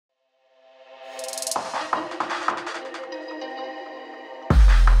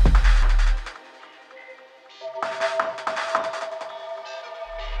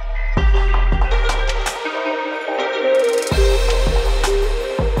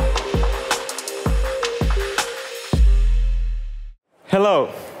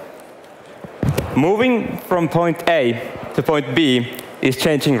Hello. Moving from point A to point B is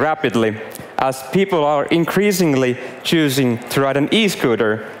changing rapidly as people are increasingly choosing to ride an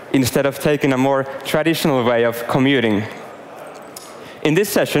e-scooter instead of taking a more traditional way of commuting. In this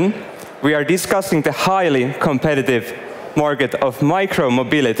session, we are discussing the highly competitive market of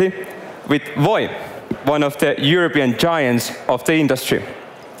micro-mobility with Voi, one of the European giants of the industry.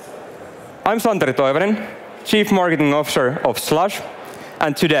 I'm Santeri Toivanen, Chief Marketing Officer of Slush,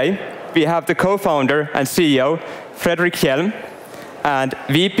 and today we have the co-founder and CEO, Fredrik Hjelm, and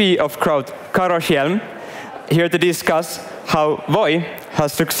VP of Growth, Hjelm, here to discuss how Voi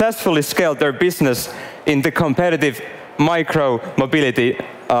has successfully scaled their business in the competitive micro-mobility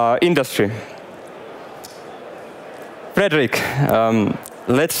industry. Fredrik,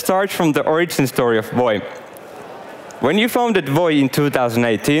 let's start from the origin story of Voi. When you founded Voi in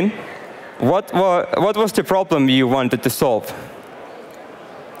 2018, what was the problem you wanted to solve?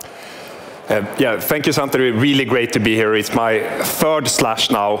 Thank you, Santeri. Really great to be here. It's my third Slush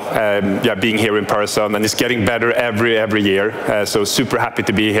now, being here in person, and it's getting better every year. So super happy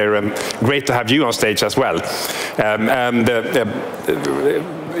to be here, and great to have you on stage as well.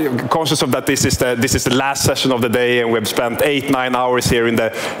 Conscious of that, this is the last session of the day, and we've spent 8-9 hours here in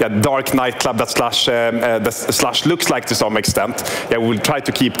the dark nightclub that Slush looks like to some extent. We'll try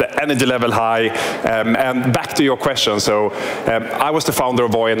to keep the energy level high. And back to your question. So I was the founder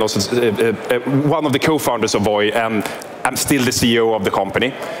of Voi and also one of the co-founders of Voi, and I'm still the CEO of the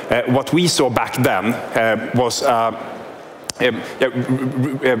company. What we saw back then was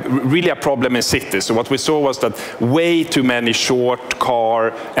really a problem in cities. So what we saw was that way too many short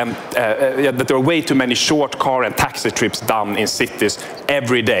car and that there were way too many short car and taxi trips done in cities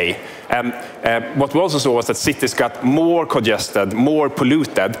every day. And what we also saw was that cities got more congested, more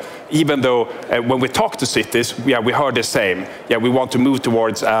polluted, even though when we talk to cities, we heard the same. We want to move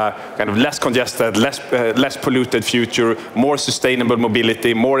towards a kind of less congested, less polluted future, more sustainable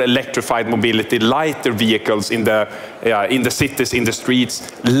mobility, more electrified mobility, lighter vehicles in the cities, in the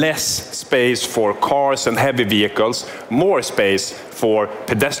streets, less space for cars and heavy vehicles, more space for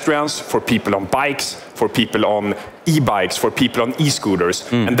pedestrians, for people on bikes, for people on e-bikes, for people on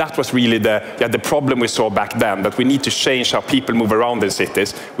e-scooters. And that was really the problem we saw back then, that we need to change how people move around in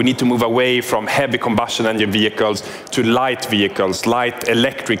cities. We need to move away from heavy combustion engine vehicles to light vehicles, light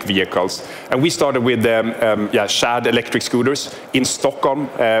electric vehicles. And we started with shared electric scooters in Stockholm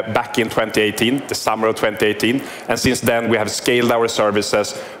back in 2018, the summer of 2018. And since then, we have scaled our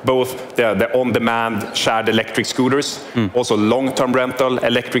services, both the on-demand shared electric scooters, also long-term rental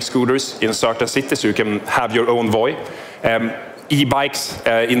electric scooters in certain cities, so you can have your own Voi. E-bikes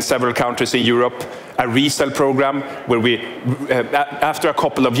in several countries in Europe, a resale program where we, after a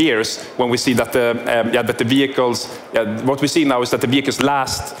couple of years, when we see that the vehicles, what we see now is that the vehicles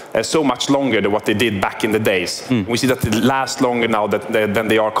last so much longer than what they did back in the days. We see that they last longer now than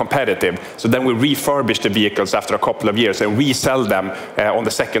they are competitive. So then we refurbish the vehicles after a couple of years and resell them on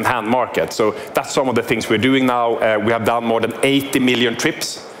the second-hand market. So that's some of the things we're doing now. We have done more than 80 million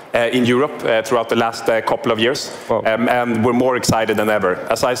trips in Europe throughout the last couple of years. Wow. And we're more excited than ever.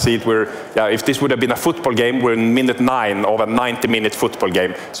 As I see it, if this would have been a football game, we're in minute 9 of a 90-minute football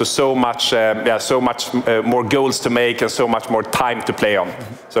game. So much more goals to make and so much more time to play on.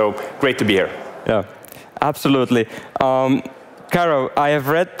 So great to be here. Yeah, absolutely. Caro, I have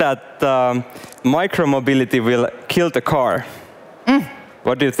read that micro-mobility will kill the car.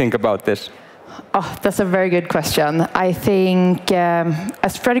 What do you think about this? Oh, that's a very good question. I think,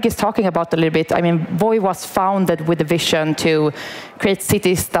 as Fredrik is talking about a little bit, I mean, Voi was founded with a vision to create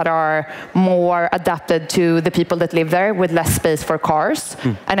cities that are more adapted to the people that live there with less space for cars.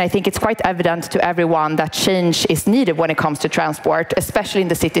 And I think it's quite evident to everyone that change is needed when it comes to transport, especially in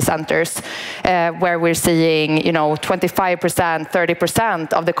the city centers, where we're seeing, 25%,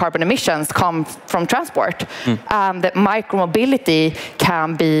 30% of the carbon emissions come from transport. And that micromobility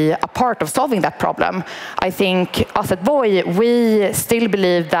can be a part of solving that problem. I think us at Voi, we still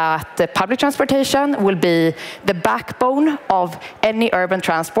believe that public transportation will be the backbone of any urban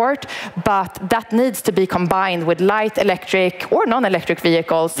transport, but that needs to be combined with light electric or non-electric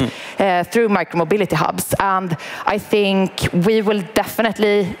vehicles through micromobility hubs. And I think we will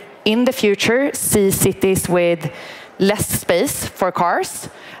definitely, in the future, see cities with less space for cars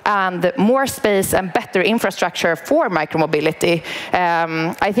and more space and better infrastructure for micromobility.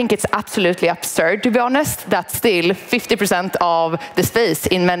 I think it's absolutely absurd, to be honest, that still 50% of the space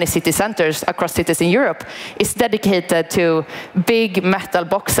in many city centers across cities in Europe is dedicated to big metal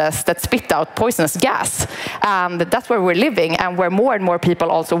boxes that spit out poisonous gas. And that's where we're living and where more and more people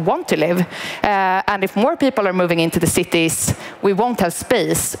also want to live. And if more people are moving into the cities, we won't have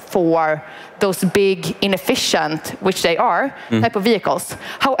space for those big, inefficient, which they are, type of vehicles.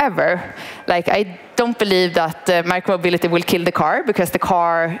 However, I don't believe that micromobility will kill the car, because the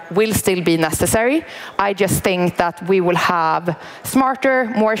car will still be necessary. I just think that we will have smarter,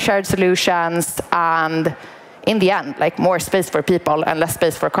 more shared solutions, and in the end, more space for people and less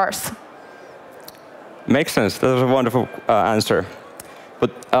space for cars. Makes sense. That was a wonderful answer.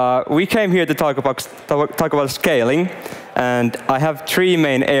 But we came here to talk about scaling, and I have 3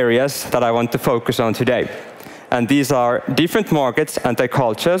 main areas that I want to focus on today. And these are different markets and their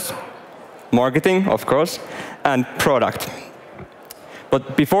cultures, marketing, of course, and product.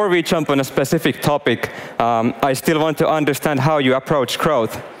 But before we jump on a specific topic, I still want to understand how you approach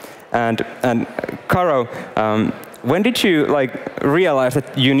growth. And Karo, when did you realize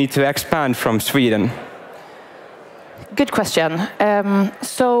that you need to expand from Sweden? Good question.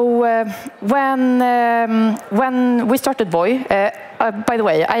 When we started Voi, by the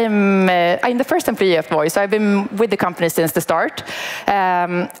way, I'm the first employee of Voi, so I've been with the company since the start.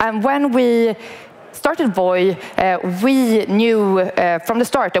 And when we started Voi, we knew from the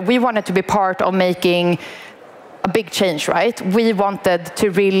start that we wanted to be part of making a big change, right? We wanted to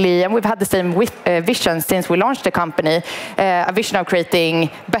really, and we've had the same vision since we launched the company, a vision of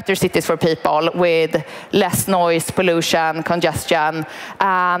creating better cities for people with less noise, pollution, congestion.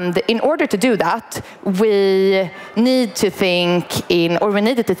 And in order to do that, we needed to think in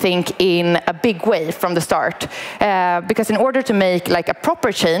a big way from the start. Because in order to make a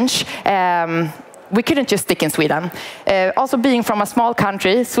proper change, we couldn't just stick in Sweden. Also being from a small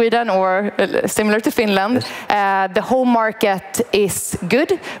country, Sweden, or similar to Finland, the home market is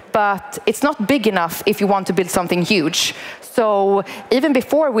good, but it's not big enough if you want to build something huge. So even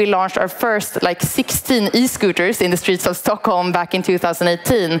before we launched our first 16 e-scooters in the streets of Stockholm back in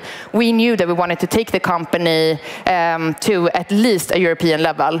 2018, we knew that we wanted to take the company to at least a European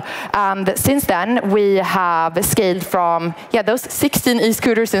level. And since then, we have scaled from those 16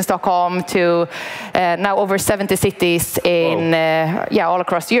 e-scooters in Stockholm to now over 70 cities in all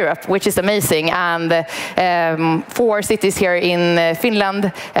across Europe, which is amazing. And 4 cities here in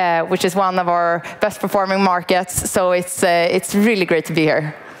Finland, which is one of our best performing markets. So it's really great to be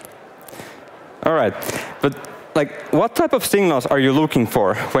here. All right, but what type of signals are you looking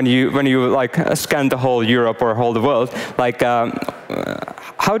for when you scan the whole Europe or whole the world?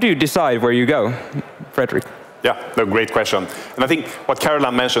 How do you decide where you go, Fredrik? Yeah, no, great question. And I think what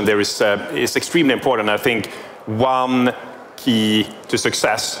Caroline mentioned there is extremely important. I think one key to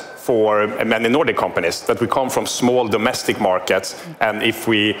success for many Nordic companies, that we come from small domestic markets, and if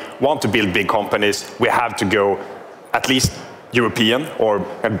we want to build big companies, we have to go at least European or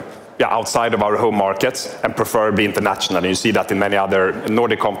outside of our home markets, and preferably international. And you see that in many other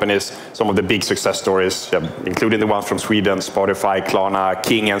Nordic companies, some of the big success stories, including the ones from Sweden, Spotify, Klarna,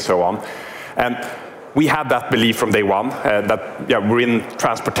 King, and so on. And we had that belief from day one, that we're in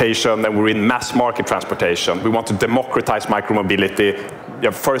transportation and we're in mass market transportation. We want to democratize micromobility.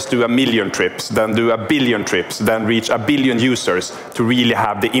 First do 1 million trips, then do 1 billion trips, then reach 1 billion users to really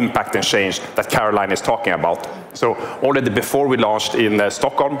have the impact and change that Caroline is talking about. So already before we launched in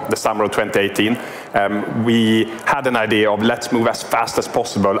Stockholm, the summer of 2018, we had an idea of let's move as fast as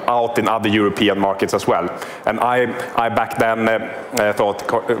possible out in other European markets as well. And I back then thought,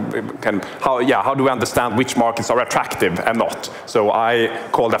 how do we understand which markets are attractive and not? So I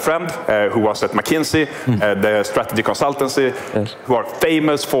called a friend who was at McKinsey, the strategy consultancy, who are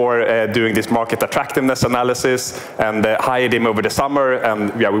famous for doing this market attractiveness analysis, and hired him over the summer.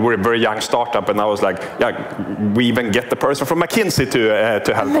 And we were a very young startup, and I was like, we even get the person from McKinsey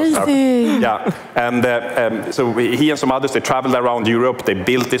to help us out. And so he and some others, they traveled around Europe. They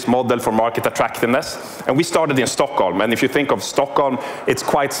built this model for market attractiveness. And we started in Stockholm. And if you think of Stockholm, it's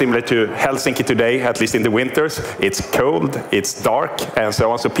quite similar to Helsinki today, at least in the winters. It's cold, it's dark, and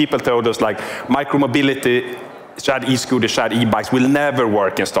so on. So people told us micromobility, shared e-scooters, shared e-bikes will never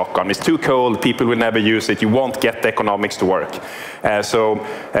work in Stockholm. It's too cold, people will never use it, you won't get the economics to work. So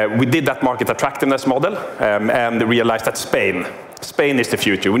we did that market attractiveness model and realized that Spain is the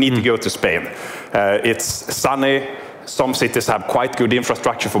future. We need to go to Spain. It's sunny. Some cities have quite good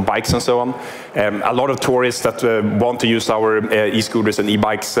infrastructure for bikes and so on. A lot of tourists that want to use our e-scooters and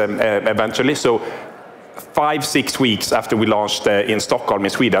e-bikes eventually. So 5-6 weeks after we launched in Stockholm in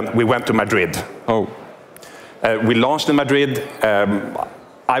Sweden, we went to Madrid. Oh. We launched in Madrid.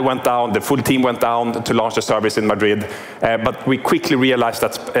 I went down, the full team went down to launch the service in Madrid, but we quickly realized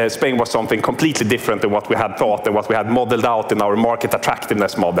that Spain was something completely different than what we had thought and what we had modeled out in our market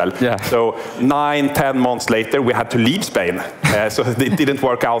attractiveness model. Yeah. So 9-10 months later, we had to leave Spain. So it didn't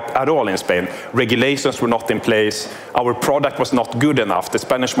work out at all in Spain. Regulations were not in place. Our product was not good enough. The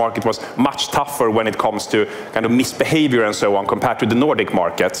Spanish market was much tougher when it comes to kind of misbehavior and so on compared to the Nordic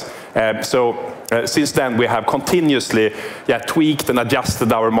markets. Since then, we have continuously tweaked and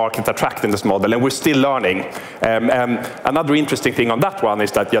adjusted our market attractiveness model, and we're still learning. And another interesting thing on that one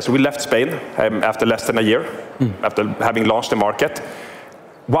is that, so we left Spain after less than a year, after having launched the market.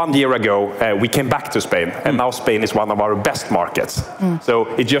 1 year ago, we came back to Spain, and now Spain is one of our best markets. So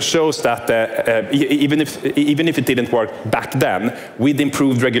it just shows that even if it didn't work back then, with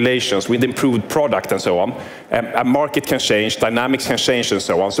improved regulations, with improved product and so on, a market can change, dynamics can change and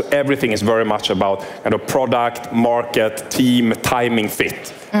so on. So everything is very much about kind of product, market, team, timing,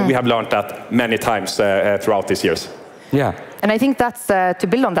 fit. We have learned that many times throughout these years. Yeah. And I think that's, to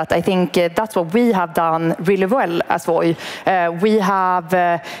build on that, I think that's what we have done really well as Voi. We have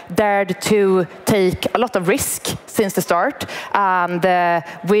dared to take a lot of risk since the start. And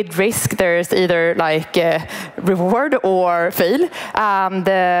with risk, there's either like reward or fail. And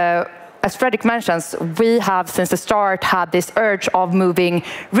as Fredrik mentions, we have since the start had this urge of moving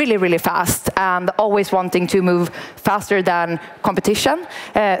really, really fast and always wanting to move faster than competition,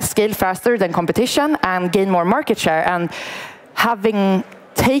 scale faster than competition, and gain more market share. And having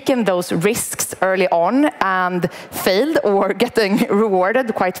taken those risks early on and failed or getting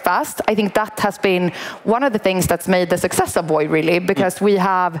rewarded quite fast, I think that has been one of the things that's made the success of Voi, really, because we've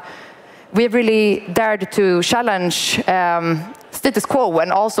really dared to challenge status quo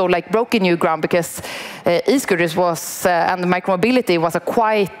and also like broken new ground, because e-scooters was and micromobility was a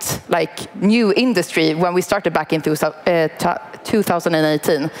quite like new industry when we started back in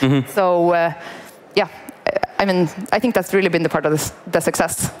 2018. So yeah, I mean, I think that's really been the part of the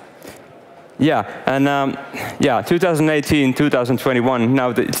success. Yeah, and 2018, 2021, now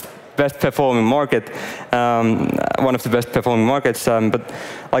it's best performing market, one of the best performing markets. But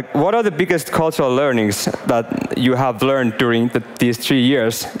like, what are the biggest cultural learnings that you have learned during these 3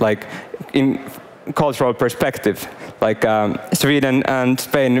 years, like in cultural perspective? Like Sweden and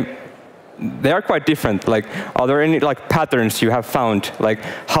Spain, they are quite different. Like, are there any like patterns you have found, like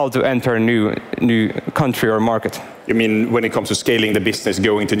how to enter a new country or market? You mean when it comes to scaling the business,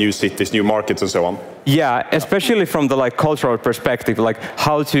 going to new cities, new markets, and so on? Yeah, especially from the like cultural perspective, like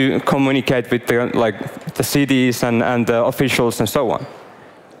how to communicate with the cities and the officials and so on.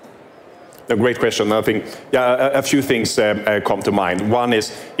 A great question. I think a few things come to mind. One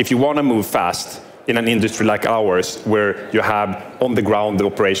is, if you want to move fast in an industry like ours, where you have on-the-ground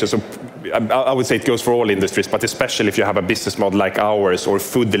operations, so I would say it goes for all industries, but especially if you have a business model like ours, or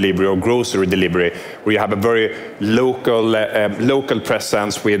food delivery or grocery delivery, where you have a very local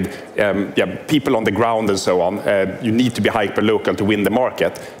presence with people on the ground and so on, you need to be hyper-local to win the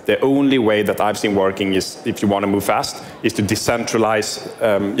market. The only way that I've seen working is, if you want to move fast, is to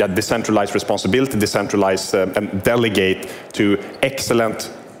decentralize responsibility, decentralize and delegate to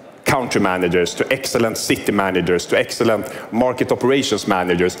excellent country managers, to excellent city managers, to excellent market operations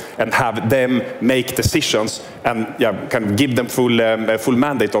managers, and have them make decisions and kind of give them full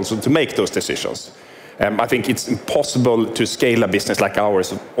mandate also to make those decisions. I think it's impossible to scale a business like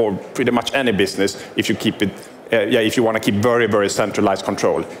ours, or pretty much any business, if you keep it. If you want to keep very, very centralized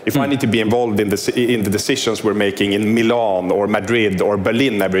control. If I need to be involved in the decisions we're making in Milan or Madrid or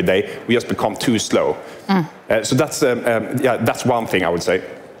Berlin every day, we just become too slow. So that's one thing I would say.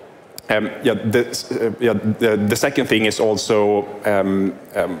 The second thing is also kind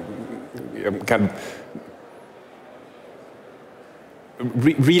of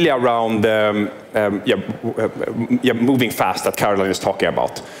really around moving fast that Caroline is talking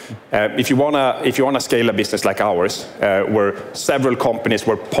about. If you wanna scale a business like ours, where several companies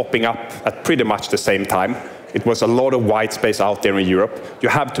were popping up at pretty much the same time, it was a lot of white space out there in Europe. You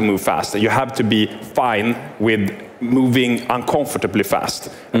have to move fast. You have to be fine with moving uncomfortably fast.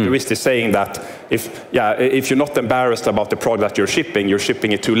 And there is this saying that if you're not embarrassed about the product you're shipping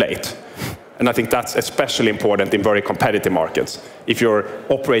it too late. And I think that's especially important in very competitive markets. If you're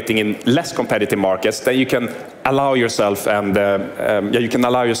operating in less competitive markets, then you can allow yourself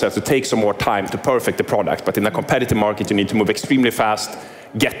to take some more time to perfect the product. But in a competitive market, you need to move extremely fast,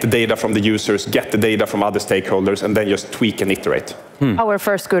 get the data from the users, get the data from other stakeholders, and then just tweak and iterate. Our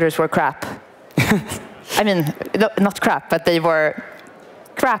first scooters were crap. I mean, not crap, but they were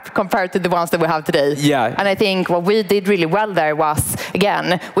crap compared to the ones that we have today. Yeah. And I think what we did really well there was,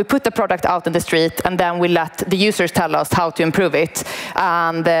 again, we put the product out in the street and then we let the users tell us how to improve it.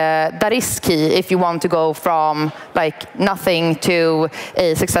 And that is key if you want to go from like nothing to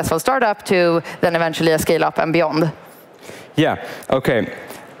a successful startup to then eventually a scale up and beyond. Yeah, okay.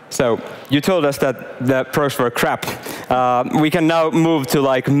 So you told us that the pros were crap. We can now move to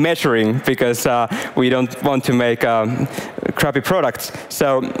like measuring because we don't want to make crappy products.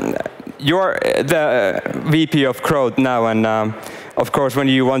 So you're the VP of growth now, and of course, when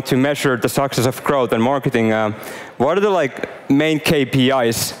you want to measure the success of growth and marketing, what are the like main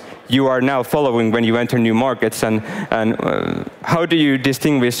KPIs you are now following when you enter new markets, and how do you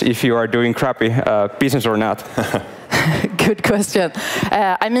distinguish if you are doing crappy business or not? Good question.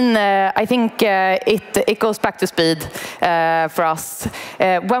 I mean, I think it goes back to speed for us.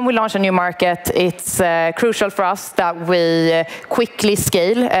 When we launch a new market, it's crucial for us that we quickly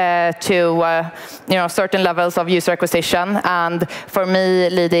scale to certain levels of user acquisition. And for me,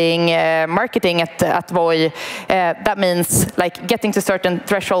 leading marketing at Voi, that means like getting to certain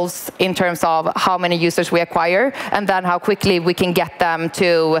thresholds in terms of how many users we acquire, and then how quickly we can get them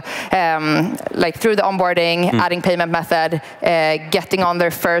to like through the onboarding, adding payment method, getting on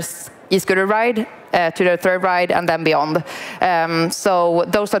their first e-scooter ride, to their third ride, and then beyond. So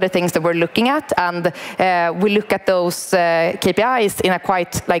those are the things that we're looking at, and we look at those KPIs in a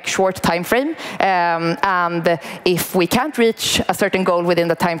quite like short time frame. And if we can't reach a certain goal within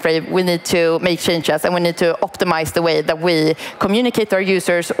the time frame, we need to make changes, and we need to optimize the way that we communicate to our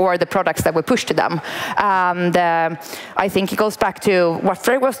users or the products that we push to them. And I think it goes back to what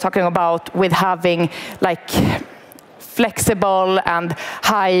Fredrik was talking about with having like flexible and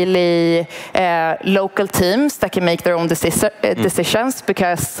highly local teams that can make their own decisions,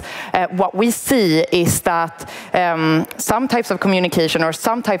 because what we see is that some types of communication or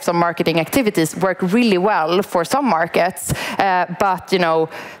some types of marketing activities work really well for some markets, but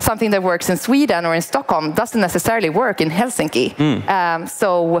something that works in Sweden or in Stockholm doesn't necessarily work in Helsinki.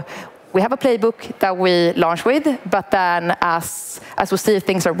 So we have a playbook that we launch with, but then as we see if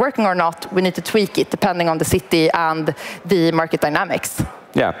things are working or not, we need to tweak it depending on the city and the market dynamics.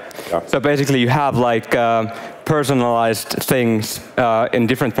 Yeah. So basically you have like personalized things in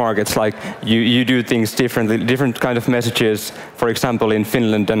different markets, like you do things differently, different kind of messages, for example, in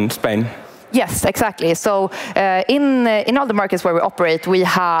Finland and Spain. Yes, exactly. So in all the markets where we operate, we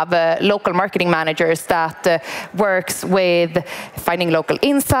have local marketing managers that works with finding local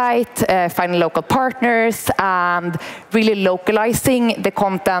insight, finding local partners, and really localizing the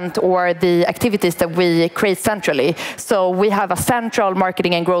content or the activities that we create centrally. So we have a central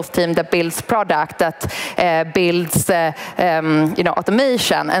marketing and growth team that builds product, that builds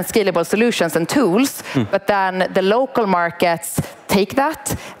automation and scalable solutions and tools. But then the local markets take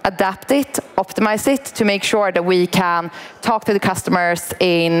that, adapt it, optimize it to make sure that we can talk to the customers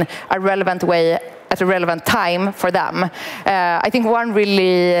in a relevant way at a relevant time for them. I think one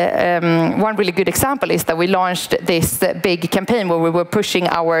really good example is that we launched this big campaign where we were pushing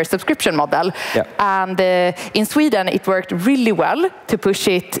our subscription model. Yeah. And in Sweden, it worked really well to push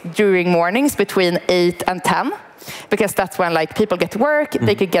it during mornings between 8 and 10. Because that's when like people get to work,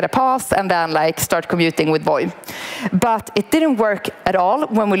 they could get a pass, and then like start commuting with Voi. But it didn't work at all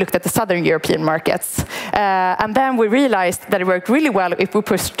when we looked at the Southern European markets. And then we realized that it worked really well if we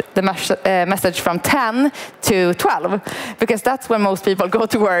pushed the message from 10 to 12, because that's when most people go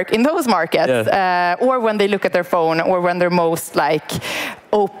to work in those markets, or when they look at their phone, or when they're most like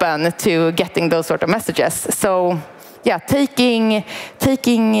open to getting those sort of messages. So yeah, taking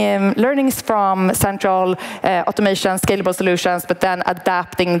learnings from central automation, scalable solutions, but then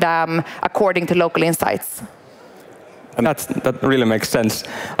adapting them according to local insights. And that really makes sense.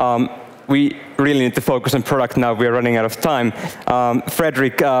 We really need to focus on product now. We are running out of time.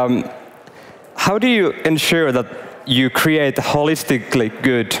 Fredrik, how do you ensure that you create a holistically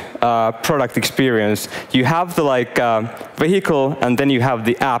good product experience? You have the vehicle, and then you have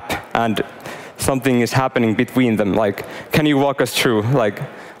the app, and something is happening between them. Like, can you walk us through, like,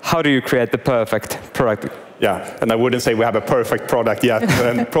 how do you create the perfect product? Yeah, and I wouldn't say we have a perfect product yet,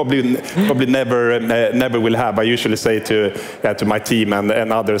 and probably never will have. I usually say to my team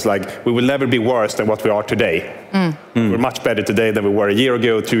and others, like, we will never be worse than what we are today. We're much better today than we were a year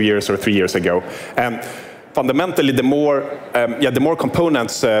ago, 2 years, or 3 years ago. Fundamentally, the more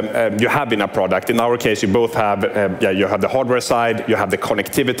components you have in a product. In our case, you both have you have the hardware side, you have the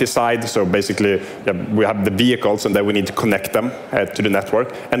connectivity side. So basically, we have the vehicles, and then we need to connect them to the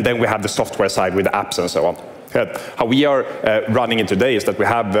network, and then we have the software side with the apps and so on. How we are running it today is that we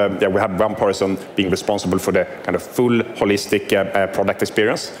have one person being responsible for the kind of full holistic product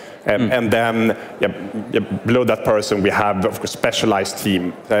experience. And then below that person, we have of course specialized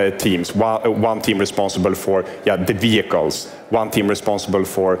teams. One team responsible for the vehicles, one team responsible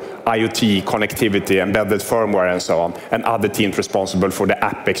for IoT, connectivity, embedded firmware, and so on, and other teams responsible for the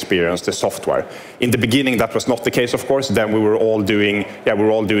app experience, the software. In the beginning, that was not the case, of course. Then we were all doing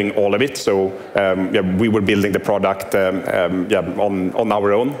all of it. So we were building the product on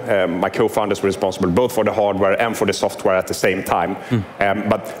our own. My co-founders were responsible both for the hardware and for the software at the same time.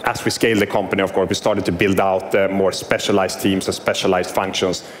 But as we scaled the company, of course, we started to build out more specialized teams and specialized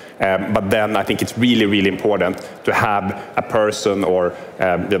functions. But then I think it's really, really important to have a person or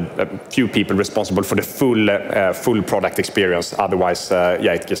a few people responsible for the full product experience. Otherwise,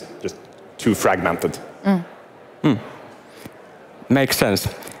 it's just too fragmented. Makes sense.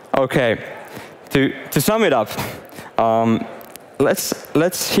 Okay, to sum it up,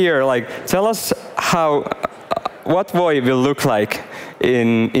 let's hear, tell us what Voi will look like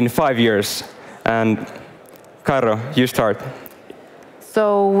in 5 years. And Kairo, you start.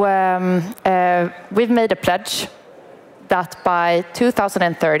 So we've made a pledge that by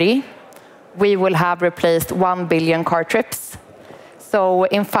 2030, we will have replaced 1 billion car trips. So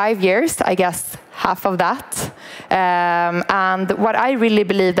in 5 years, I guess half of that. And what I really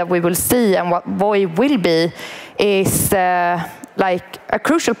believe that we will see and what Voi will be is like a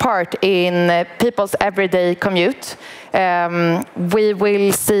crucial part in people's everyday commute. We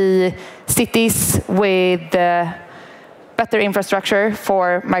will see cities with better infrastructure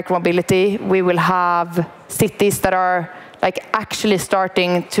for micromobility. We will have cities that are actually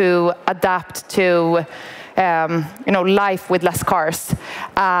starting to adapt to life with less cars.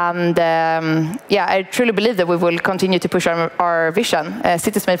 And I truly believe that we will continue to push our vision,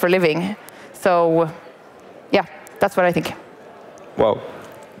 cities made for living. So that's what I think. Wow.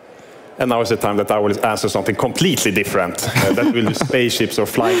 And now is the time that I will answer something completely different. That will be spaceships or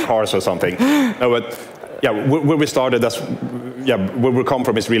flying cars or something. No, but where we started, where we come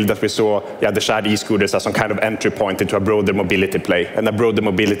from is really that we saw the shared e-scooters as some kind of entry point into a broader mobility play. And a broader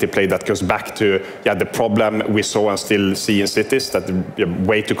mobility play that goes back to the problem we saw and still see in cities, that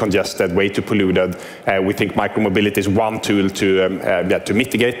way too congested, way too polluted. We think micromobility is one tool to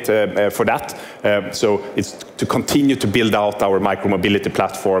mitigate for that. So it's to continue to build out our micromobility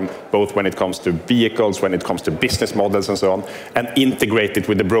platform, both when it comes to vehicles, when it comes to business models and so on, and integrate it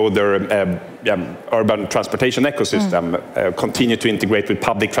with the broader urban transportation ecosystem, continue to integrate with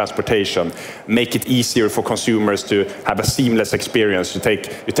public transportation, make it easier for consumers to have a seamless experience. You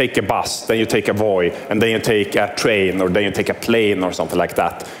take a bus, then you take a Voi, and then you take a train, or then you take a plane or something like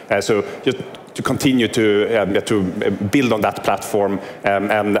that. So just to continue to build on that platform,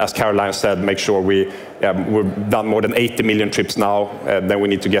 and as Caroline said, make sure we've done more than 80 million trips now. Then we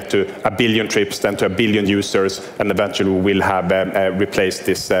need to get to 1 billion trips, then to 1 billion users, and eventually we will have replaced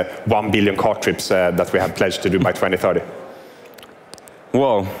this 1 billion car trips that we have pledged to do by 2030.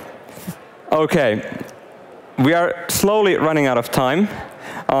 Whoa. Okay. We are slowly running out of time.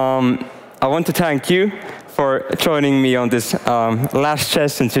 I want to thank you for joining me on this last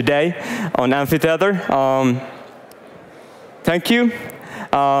session today on Amphitheater. Thank you.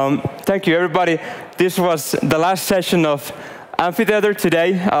 Thank you, everybody. This was the last session of Amphitheater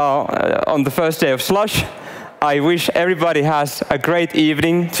today on the first day of Slush. I wish everybody has a great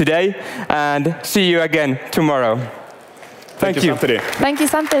evening today, and see you again tomorrow. Thank you. Santeri. Thank you,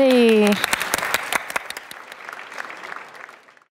 Santeri.